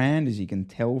that brand, as you can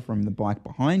tell from the bike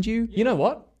behind you. You know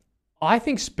what? I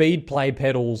think speed play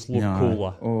pedals look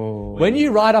cooler. Oh, when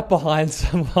you ride up behind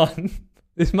someone,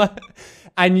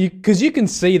 because you can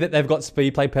see that they've got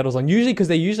speed play pedals on. Usually, because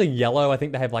they're usually yellow. I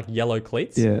think they have like yellow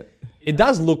cleats. Yeah. It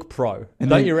does look pro,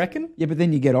 don't you reckon? Yeah, but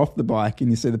then you get off the bike and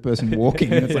you see the person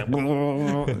walking, and it's like,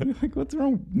 like, what's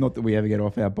wrong? Not that we ever get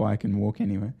off our bike and walk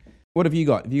anyway. What have you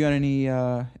got? Have you got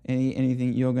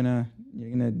anything you're gonna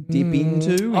dip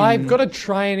into? I've got a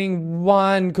training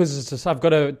one because I've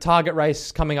got a target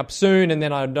race coming up soon, and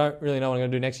then I don't really know what I'm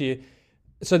gonna do next year.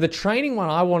 So the training one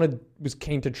I was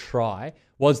keen to try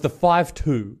was the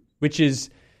 5.2, which is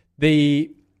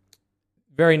the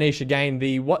very niche again.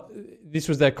 This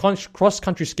was the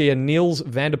cross-country skier Niels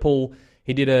van der Poel.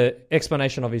 He did an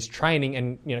explanation of his training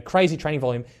and crazy training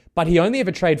volume, but he only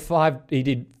ever trained 5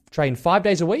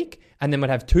 days a week and then would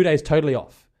have 2 days totally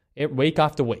off, week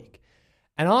after week.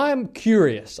 And I'm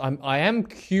curious. I am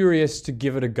curious to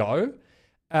give it a go,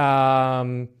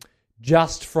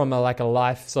 just from a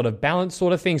life sort of balance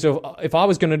sort of thing. So if I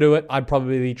was going to do it, I'd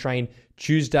probably train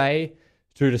Tuesday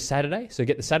through to Saturday. So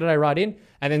get the Saturday right in,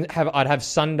 and then I'd have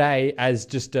Sunday as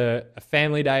just a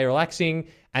family day, relaxing,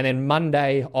 and then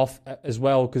Monday off as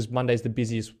well because Monday's the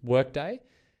busiest work day.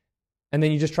 And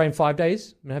then you just train 5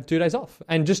 days and have 2 days off,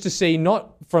 and just to see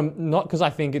not because I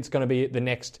think it's going to be the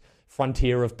next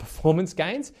frontier of performance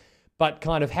gains, but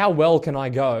kind of how well can I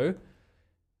go,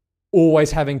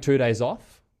 always having 2 days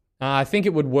off. I think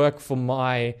it would work for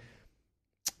my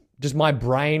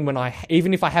brain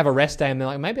even if I have a rest day and they're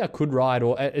like, maybe I could ride,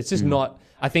 or it's just not.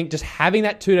 I think just having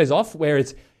that 2 days off where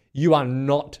you are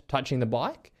not touching the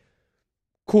bike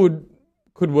could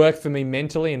work for me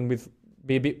mentally and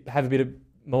have a bit of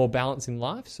more balance in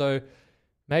life. So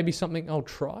maybe something I'll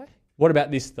try. What about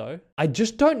this though? I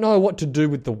just don't know what to do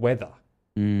with the weather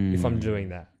if I'm doing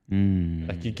that.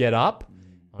 Like you get up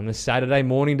on a Saturday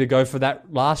morning to go for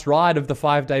that last ride of the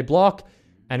 5-day block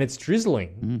and it's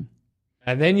drizzling.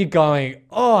 And then you're going,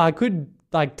 I could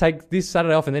take this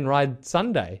Saturday off and then ride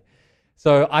Sunday.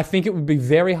 So I think it would be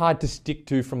very hard to stick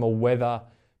to from a weather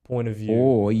point of view.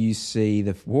 Or you see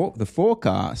the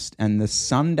forecast and the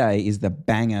Sunday is the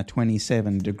banger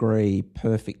 27-degree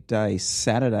perfect day.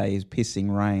 Saturday is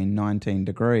pissing rain, 19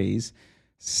 degrees.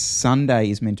 Sunday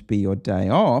is meant to be your day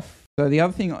off. So the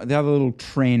other little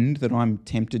trend that I'm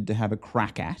tempted to have a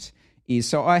crack at is,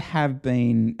 so I have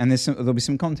been, and there'll be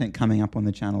some content coming up on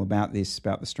the channel about this,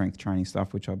 about the strength training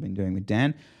stuff, which I've been doing with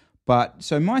Dan. But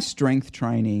so my strength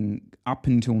training up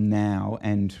until now,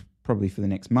 and probably for the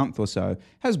next month or so,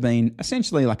 has been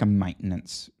essentially like a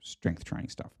maintenance strength training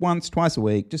stuff. Once, twice a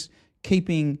week, just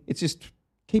keeping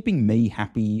me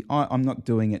happy. I'm not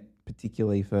doing it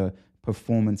particularly for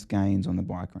performance gains on the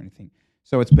bike or anything.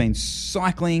 So it's been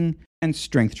cycling and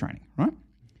strength training, right?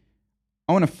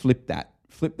 I want to flip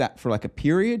that for like a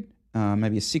period,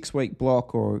 maybe a 6-week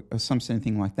block or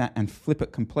something like that, and flip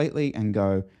it completely and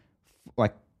go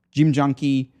like gym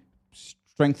junkie,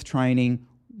 strength training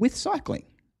with cycling,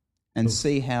 and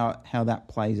see how that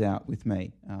plays out with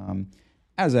me.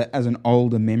 As an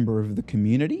older member of the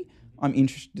community, I'm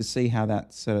interested to see how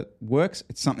that sort of works.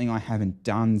 It's something I haven't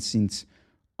done since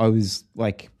I was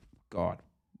like,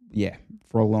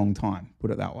 for a long time,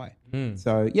 put it that way.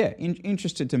 So yeah,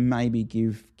 interested to maybe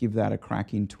give that a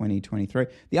crack in 2023.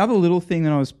 The other little thing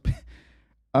that I was,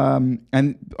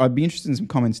 and I'd be interested in some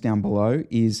comments down below,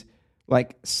 is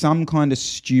like some kind of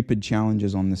stupid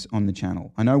challenges on the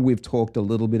channel. I know we've talked a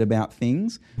little bit about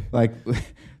things. Like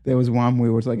there was one where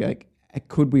it was like,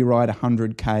 could we ride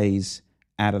 100 Ks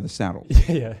out of the saddle?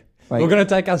 Yeah. Like, we're going to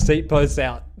take our seat posts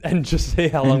out and just see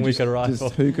how long we could ride for.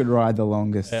 Who could ride the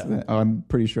longest. Yeah. I'm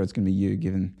pretty sure it's going to be you,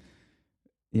 given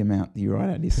the amount that you ride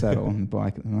out of your saddle on the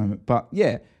bike at the moment. But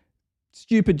yeah,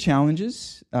 stupid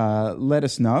challenges. Let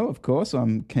us know, of course.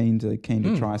 I'm keen to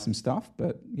try some stuff.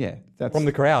 But yeah, that's from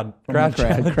the crowd.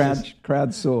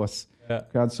 Crowd source. Yeah.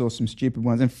 Crowd source some stupid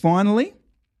ones. And finally,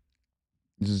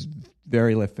 this is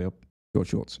very left field, short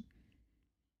shorts.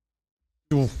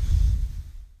 Oof.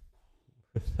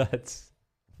 That's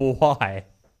why.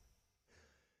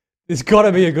 There's got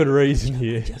to be a good reason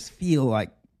here. I just feel like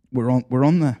we're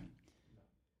on the.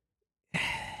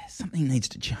 Something needs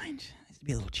to change. There needs to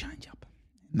be a little change up.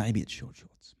 Maybe it's short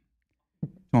shorts.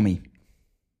 Tommy,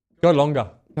 Go longer.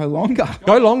 Go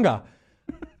longer.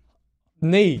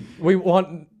 Knee. We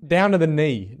want down to the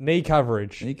knee. Knee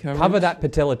coverage. Cover that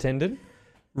patella tendon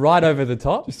right over the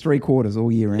top. Just 3/4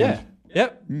 all year round. Yeah.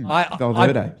 Yep.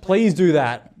 I please do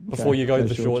that before you go to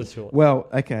the short. Well,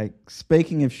 okay.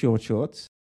 Speaking of short shorts,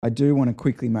 I do want to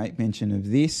quickly make mention of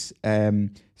this.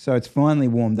 So it's finally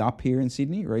warmed up here in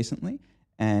Sydney recently,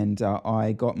 and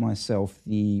I got myself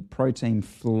the Protein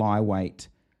Flyweight,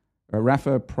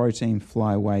 Rafa Protein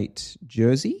Flyweight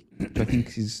jersey, which I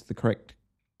think is the correct,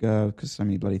 because so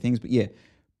many bloody things. But yeah,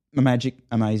 magic,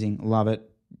 amazing, love it.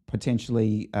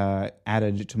 Potentially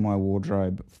added to my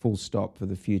wardrobe, full stop for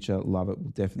the future. Love it.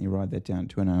 We'll definitely ride that down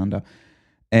to an under.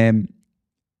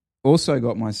 Also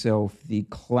got myself the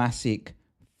classic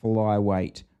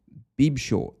Flyweight bib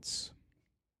shorts.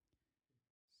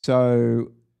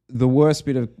 So the worst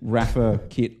bit of Rafa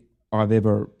kit I've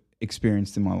ever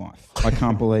experienced in my life. I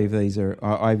can't believe these are.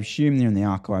 I assume they're in the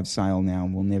archive sale now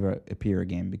and will never appear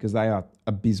again because they are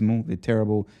abysmal. They're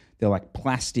terrible. They're like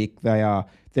plastic.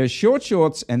 There's short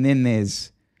shorts, and then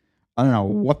there's, I don't know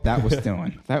what that was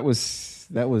doing. That was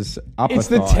upper It's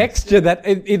the thigh. texture that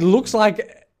it looks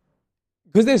like,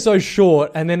 because they're so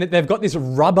short, and then they've got this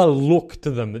rubber look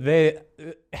to them. They're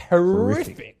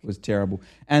horrific. It was terrible.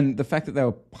 And the fact that they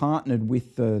were partnered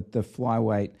with the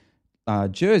Flyweight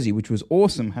jersey, which was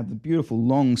awesome, had the beautiful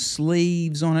long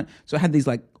sleeves on it. So it had these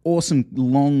like awesome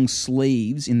long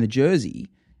sleeves in the jersey,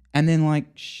 and then like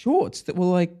shorts that were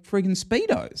like friggin'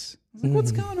 Speedos. I was like,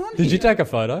 what's going on here? Did you take a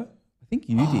photo? I think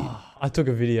you did. I took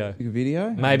a video. Took a video?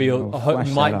 Maybe I hope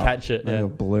you might catch it. Maybe Yeah. I'll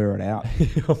blur it out.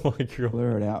 Oh my god.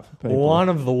 Blur it out for people. One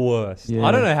of the worst. Yeah.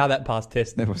 I don't know how that passed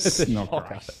test. That was not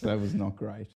great. That was not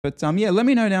great. But yeah, let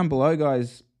me know down below,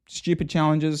 guys. Stupid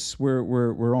challenges,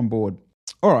 we're on board.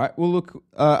 All right. Well, look,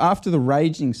 after the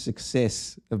raging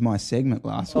success of my segment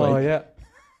last week. Oh yeah.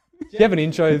 Do you have an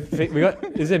intro?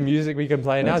 Is there music we can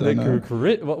play now?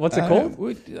 What's it called?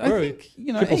 I think,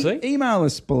 Triple C? Email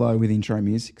us below with intro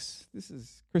musics. This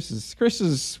is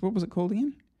Chris's. What was it called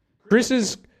again?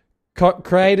 Chris's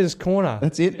Creators Corner.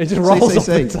 That's it. It just rolls off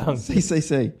the tongue.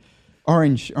 CCC.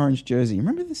 Orange jersey.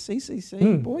 Remember the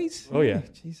CCC, boys? Oh yeah.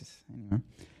 Jesus. Anyway.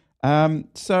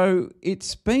 So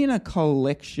it's been a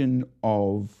collection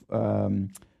of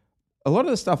a lot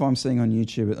of the stuff I'm seeing on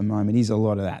YouTube at the moment is a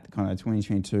lot of that kind of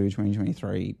 2022,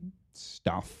 2023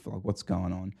 stuff, like what's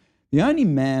going on. The only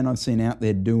man I've seen out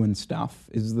there doing stuff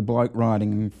is the bloke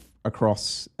riding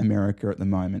across America at the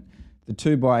moment. The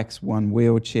 2 bikes, 1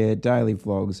 wheelchair, daily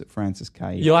vlogs at Francis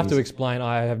K. You'll have to explain.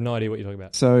 I have no idea what you're talking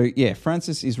about. So, yeah,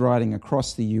 Francis is riding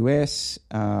across the US,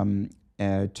 2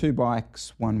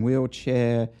 bikes, 1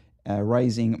 wheelchair,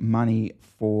 raising money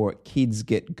for Kids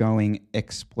Get Going !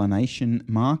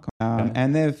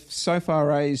 And they've so far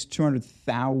raised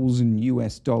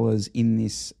 $200,000 in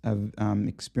this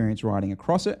experience riding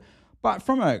across it. But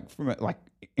from a like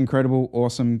incredible,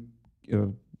 awesome,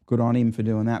 good on him for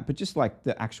doing that. But just like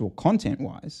the actual content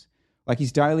wise, like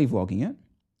he's daily vlogging it,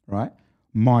 right?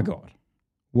 My God,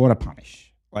 what a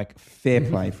punish! Like fair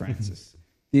play, Francis.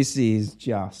 This is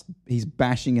just, he's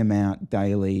bashing him out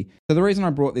daily. So the reason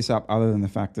I brought this up, other than the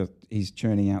fact that he's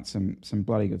churning out some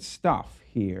bloody good stuff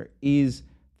here, is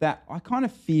that I kind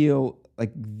of feel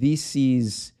like this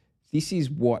is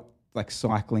what like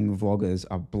cycling vloggers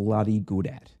are bloody good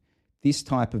at. This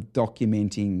type of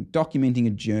documenting a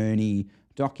journey,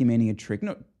 documenting a trick,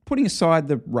 not putting aside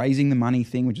the raising the money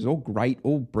thing, which is all great,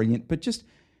 all brilliant, but just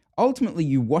ultimately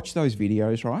you watch those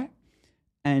videos, right?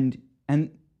 And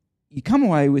you come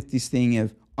away with this thing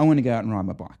of, I want to go out and ride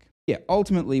my bike. Yeah,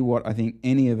 ultimately what I think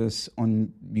any of us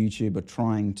on YouTube are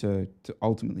trying to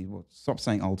ultimately, well, stop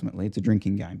saying ultimately, it's a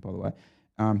drinking game, by the way,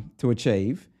 to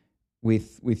achieve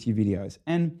with your videos.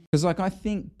 And because like I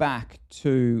think back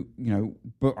to,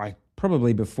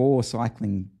 probably before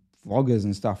cycling vloggers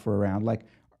and stuff were around, like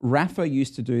Rafa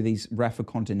used to do these Rafa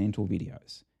Continental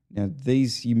videos. Now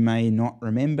these, you may not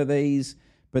remember these,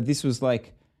 but this was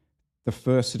like the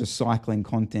first sort of cycling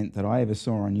content that I ever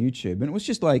saw on YouTube. And it was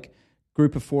just like a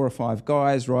group of 4 or 5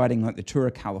 guys riding like the Tour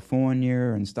of California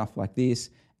and stuff like this.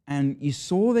 And you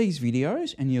saw these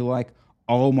videos and you're like,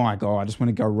 oh my God, I just want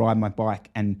to go ride my bike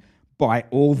and buy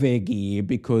all their gear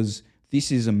because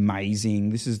this is amazing.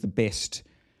 This is the best.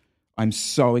 I'm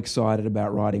so excited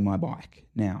about riding my bike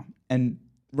now. And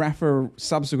Rafa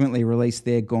subsequently released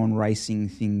their Gone Racing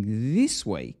thing this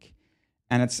week.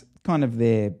 And it's kind of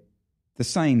the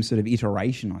same sort of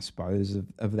iteration, I suppose,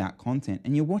 of that content.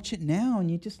 And you watch it now and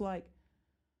you're just like,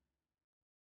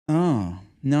 oh,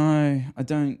 no, I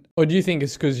don't. Or do you think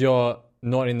it's because you're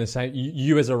not in the same,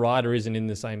 you as a rider isn't in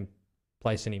the same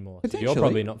place anymore? So you're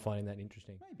probably not finding that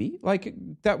interesting. Maybe. Like,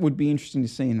 that would be interesting to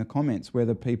see in the comments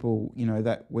whether people,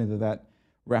 whether that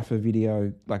Rafa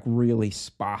video like really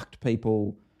sparked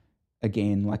people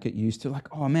again like it used to. Like,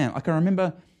 oh man, like I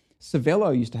remember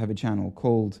Savello used to have a channel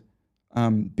called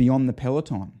Beyond the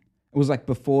Peloton. It was like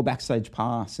before Backstage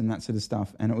Pass and that sort of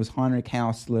stuff. And it was Heinrich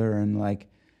Hausler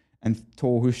and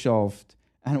Thor Hushovd.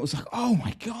 And it was like, oh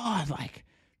my God, like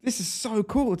this is so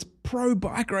cool. It's pro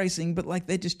bike racing, but like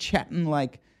they're just chatting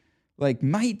like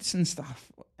mates and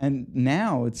stuff. And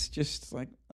now it's just like,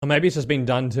 or maybe it's just been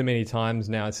done too many times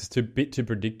now. It's just a bit too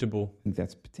predictable. I think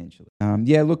that's potentially.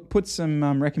 Look, put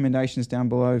some recommendations down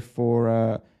below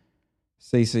for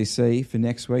CCC for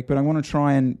next week. But I want to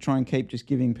try and keep just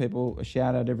giving people a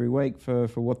shout out every week for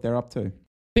what they're up to. I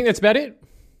think that's about it.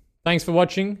 Thanks for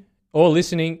watching or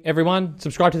listening, everyone.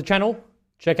 Subscribe to the channel.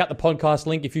 Check out the podcast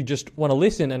link if you just want to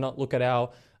listen and not look at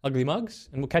our ugly mugs.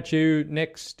 And we'll catch you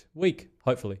next week,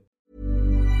 hopefully.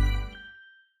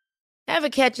 Ever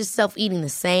catch yourself eating the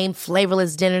same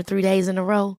flavorless dinner 3 days in a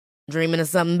row? Dreaming of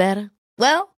something better?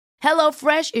 Well,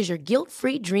 HelloFresh is your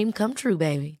guilt-free dream come true,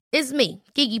 baby. It's me,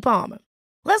 Keke Palmer.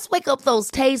 Let's wake up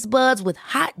those taste buds with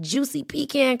hot, juicy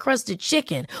pecan-crusted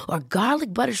chicken or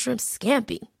garlic butter shrimp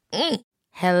scampi.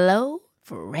 Hello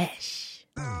Fresh.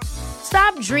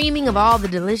 Stop dreaming of all the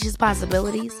delicious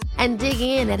possibilities and dig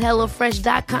in at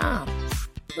HelloFresh.com.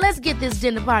 Let's get this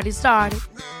dinner party started.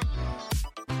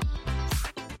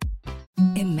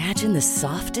 Imagine the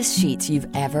softest sheets you've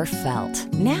ever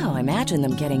felt. Now imagine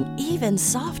them getting even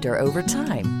softer over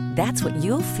time. That's what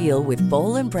you'll feel with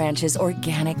Boll & Branch's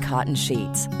organic cotton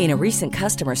sheets. In a recent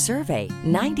customer survey,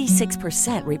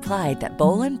 96% replied that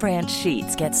Boll & Branch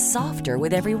sheets get softer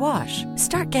with every wash.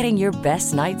 Start getting your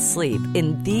best night's sleep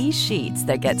in these sheets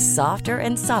that get softer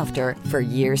and softer for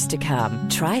years to come.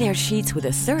 Try their sheets with a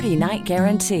 30-night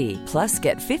guarantee. Plus,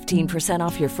 get 15%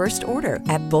 off your first order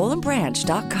at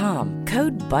bollandbranch.com.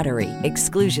 Code BUTTERY.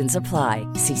 Exclusions apply.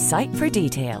 See site for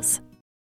details.